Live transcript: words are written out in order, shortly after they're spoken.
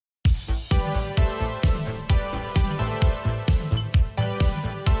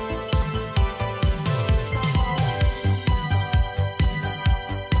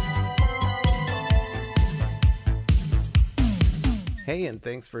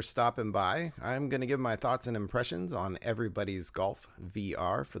and thanks for stopping by. I'm going to give my thoughts and impressions on Everybody's Golf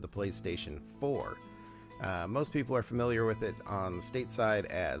VR for the PlayStation 4. Most people are familiar with it on the stateside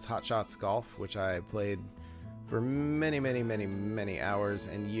as Hot Shots Golf, which I played for many hours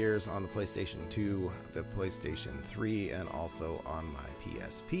and years on the PlayStation 2, the PlayStation 3, and also on my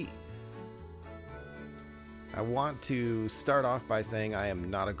PSP. I want to start off by saying I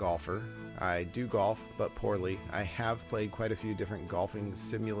am not a golfer. I do golf, but poorly. I have played quite a few different golfing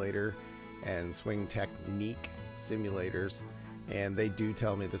simulator and swing technique simulators, and they do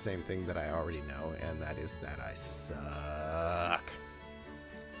tell me the same thing that I already know, and that is that I suck.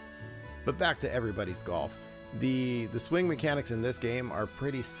 But back to Everybody's Golf. The swing mechanics in this game are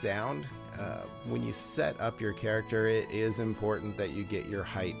pretty sound. When you set up your character, it is important that you get your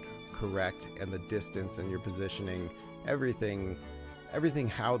height correct and the distance and your positioning, everything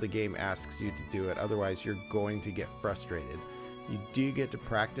how the game asks you to do it. Otherwise, you're going to get frustrated. You do get to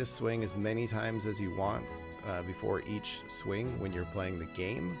practice swing as many times as you want before each swing when you're playing the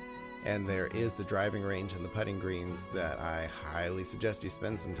game. And there is the driving range and the putting greens that I highly suggest you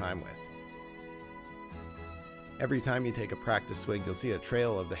spend some time with. Every time you take a practice swing, you'll see a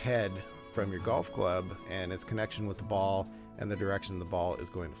trail of the head from your golf club and its connection with the ball and the direction the ball is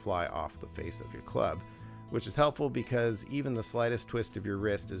going to fly off the face of your club, which is helpful because even the slightest twist of your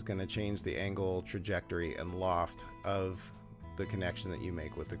wrist is going to change the angle, trajectory, and loft of the connection that you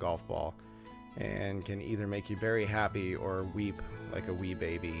make with the golf ball, and can either make you very happy or weep like a wee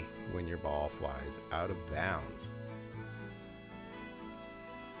baby when your ball flies out of bounds.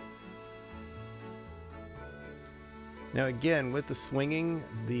 Now again, with the swinging,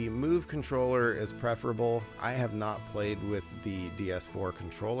 the Move controller is preferable. I have not played with the DS4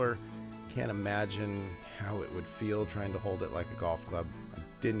 controller. Can't imagine how it would feel trying to hold it like a golf club. I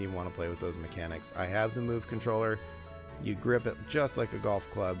didn't even want to play with those mechanics. I have the Move controller. You grip it just like a golf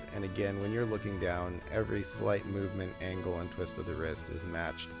club, and again, when you're looking down, every slight movement, angle, and twist of the wrist is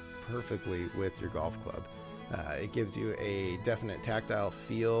matched perfectly with your golf club. It gives you a definite tactile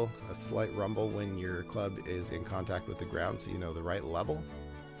feel, a slight rumble when your club is in contact with the ground, so you know the right level.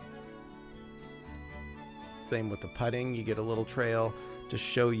 Same with the putting, you get a little trail to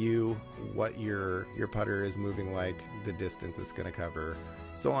show you what your putter is moving like, the distance it's going to cover,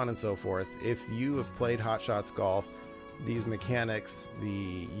 so on and so forth. If you have played Hot Shots Golf, these mechanics,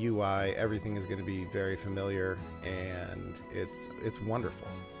 the UI, everything is going to be very familiar, and it's wonderful.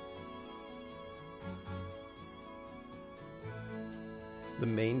 The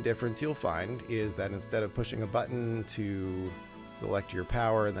main difference you'll find is that instead of pushing a button to select your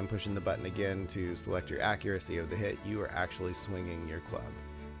power and then pushing the button again to select your accuracy of the hit, you are actually swinging your club.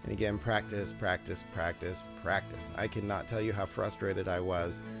 And again, practice. I cannot tell you how frustrated I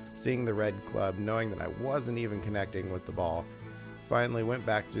was seeing the red club, knowing that I wasn't even connecting with the ball. Finally went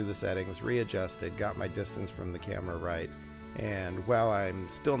back through the settings, readjusted, got my distance from the camera right, and while I'm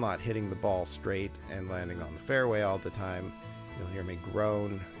still not hitting the ball straight and landing on the fairway all the time, you'll hear me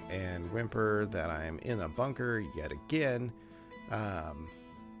groan and whimper that I'm in a bunker yet again.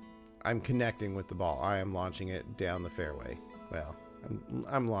 I'm connecting with the ball. I am launching it down the fairway. Well,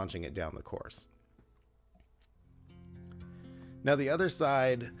 I'm launching it down the course. Now the other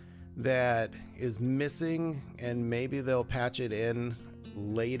side that is missing, and maybe they'll patch it in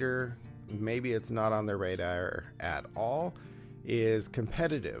later, maybe it's not on their radar at all, is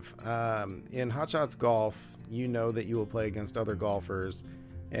competitive. In Hot Shots Golf, you know that you will play against other golfers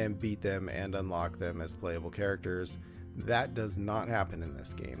and beat them and unlock them as playable characters. That does not happen in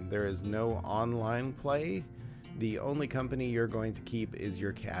this game. There is no online play. The only company you're going to keep is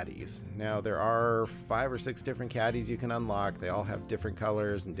your caddies. Now there are 5 or 6 different caddies you can unlock. They all have different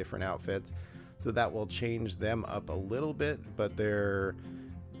colors and different outfits, so that will change them up a little bit, but their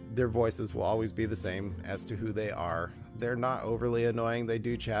voices will always be the same as to who they are. They're not overly annoying. They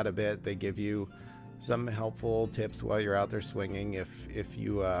do chat a bit. They give you some helpful tips while you're out there swinging. If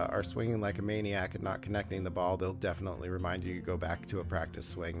you are swinging like a maniac and not connecting the ball, they'll definitely remind you to go back to a practice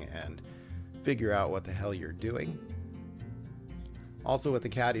swing and figure out what the hell you're doing. Also with the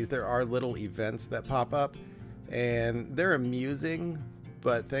caddies, there are little events that pop up, and they're amusing,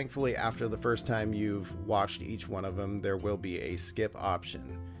 but thankfully after the first time you've watched each one of them, there will be a skip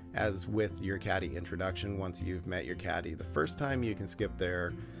option. As with your caddy introduction, once you've met your caddy the first time, you can skip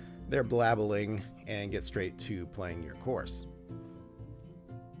their blabbling and get straight to playing your course.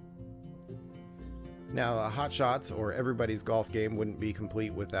 Now, Hot Shots or Everybody's Golf game wouldn't be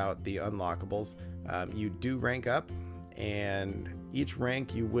complete without the unlockables. You do rank up, and each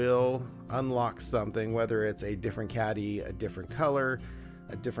rank you will unlock something, whether it's a different caddy, a different color,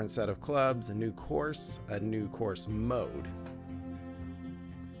 a different set of clubs, a new course mode.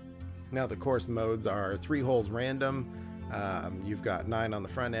 Now the course modes are 3 holes random. You've got 9 on the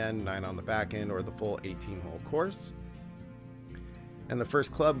front end, 9 on the back end, or the full 18-hole course. And the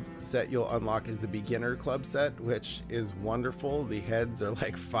first club set you'll unlock is the beginner club set, which is wonderful. The heads are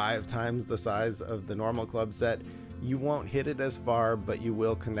like 5 times the size of the normal club set. You won't hit it as far, but you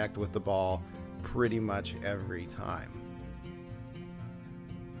will connect with the ball pretty much every time.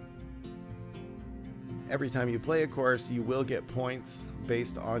 Every time you play a course, you will get points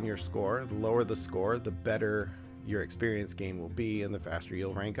based on your score. The lower the score, the better your experience gain will be and the faster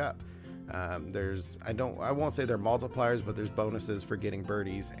you'll rank up. I won't say they're multipliers, but there's bonuses for getting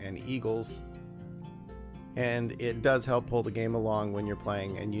birdies and eagles. And it does help pull the game along when you're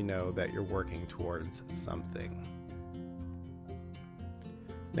playing and you know that you're working towards something.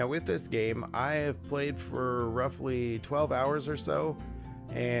 Now with this game, I have played for roughly 12 hours or so,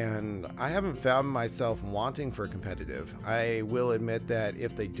 and I haven't found myself wanting for competitive. I will admit that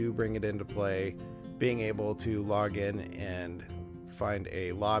if they do bring it into play, being able to log in and find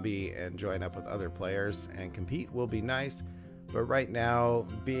a lobby and join up with other players and compete will be nice. But right now,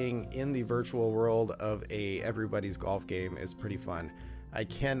 being in the virtual world of a everybody's golf game is pretty fun. I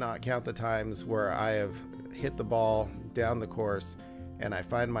cannot count the times where I have hit the ball down the course and I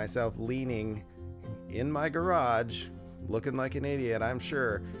find myself leaning in my garage, looking like an idiot, I'm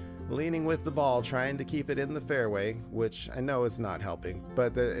sure, leaning with the ball, trying to keep it in the fairway, which I know is not helping,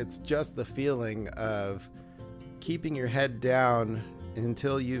 but it's just the feeling of keeping your head down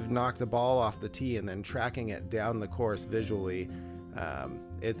until you've knocked the ball off the tee and then tracking it down the course visually.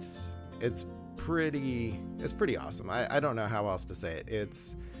 It's pretty awesome. I don't know how else to say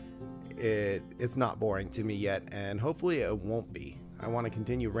it. It's not boring to me yet, and hopefully it won't be. I want to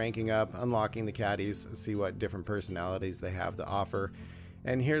continue ranking up, unlocking the caddies, see what different personalities they have to offer.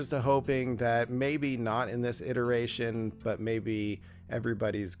 And here's to hoping that maybe not in this iteration, but maybe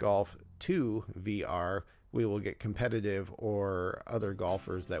Everybody's Golf 2 VR, we will get competitive or other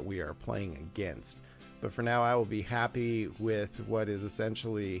golfers that we are playing against. But for now, I will be happy with what is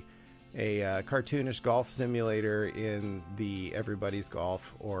essentially a cartoonish golf simulator in the Everybody's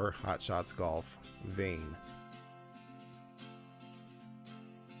Golf or Hot Shots Golf vein.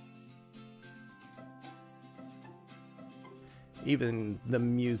 Even the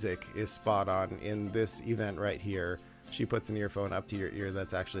music is spot on in this event right here. She puts an earphone up to your ear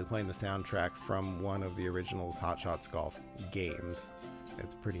that's actually playing the soundtrack from one of the original Hot Shots Golf games.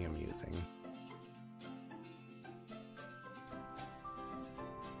 It's pretty amusing.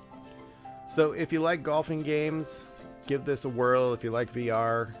 So if you like golfing games, give this a whirl. If you like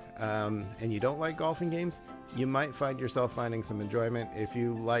VR and you don't like golfing games, you might find yourself finding some enjoyment. If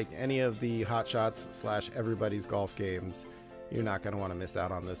you like any of the Hot Shots / Everybody's Golf games, you're not going to want to miss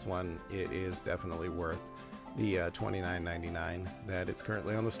out on this one. It is definitely worth the $29.99 that it's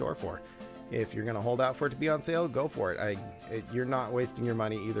currently on the store for. If you're going to hold out for it to be on sale, go for it. You're not wasting your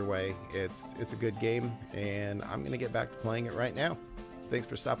money either way. It's a good game, and I'm going to get back to playing it right now. Thanks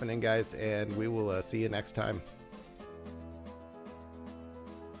for stopping in, guys, and we will see you next time.